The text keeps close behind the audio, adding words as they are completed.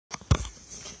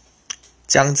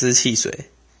姜汁汽水，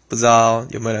不知道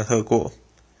有没有人喝过？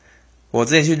我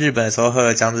之前去日本的时候喝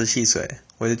了姜汁汽水，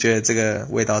我就觉得这个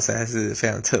味道实在是非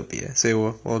常特别，所以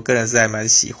我个人是还蛮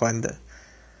喜欢的。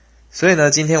所以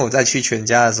呢，今天我在去全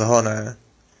家的时候呢，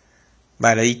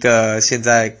买了一个，现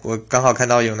在我刚好看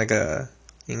到有那个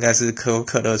应该是可口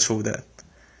可乐出的，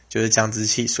就是姜汁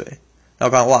汽水。然后我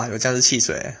看哇，有姜汁汽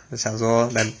水，我想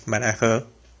说买来喝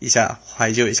一下，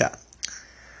怀旧一下。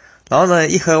然后呢，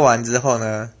一喝完之后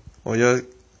呢，我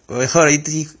喝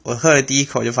了第一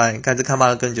口就发现，看这他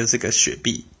妈根本就是个雪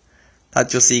碧，它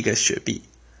就是一个雪碧。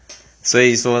所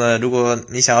以说呢，如果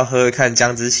你想要喝看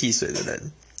姜汁汽水的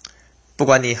人，不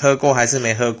管你喝过还是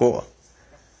没喝过，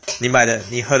你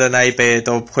喝的那一杯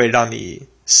都会让你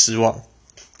失望，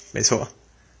没错。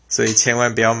所以千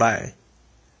万不要买。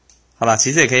好啦，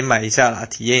其实也可以买一下啦，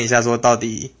体验一下说到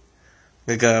底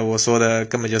那个我说的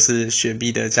根本就是雪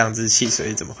碧的姜汁汽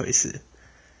水怎么回事。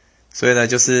所以呢，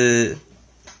就是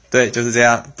这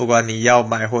样，不管你要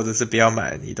买或者是不要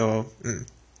买，你都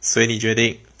随你决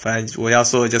定。反正我要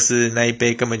说的就是那一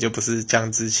杯根本就不是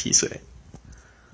姜汁汽水。